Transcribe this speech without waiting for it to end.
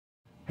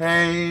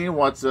Hey,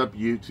 what's up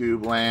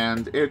YouTube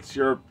land? It's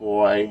your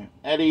boy,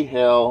 Eddie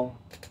Hill,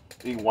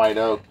 the White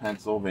Oak,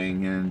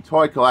 Pennsylvania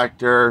toy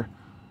collector.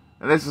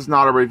 And this is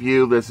not a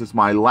review, this is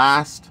my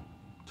last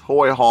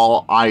toy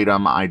haul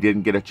item I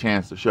didn't get a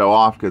chance to show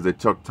off because it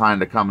took time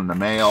to come in the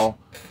mail.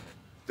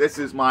 This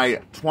is my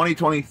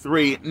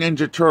 2023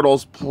 Ninja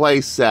Turtles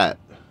playset.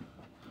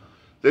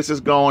 This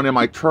is going in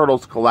my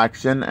Turtles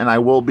collection and I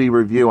will be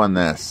reviewing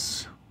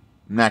this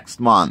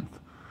next month.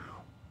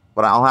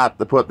 But I'll have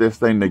to put this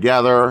thing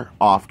together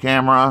off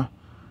camera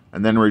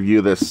and then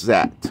review this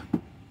set.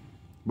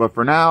 But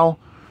for now,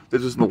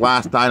 this is the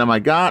last item I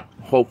got.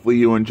 Hopefully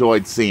you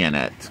enjoyed seeing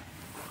it.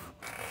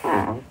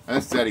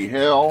 That's Eddie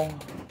Hill.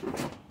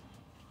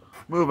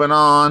 Moving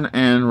on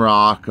and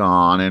rock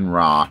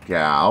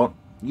out.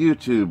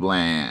 YouTube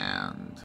land.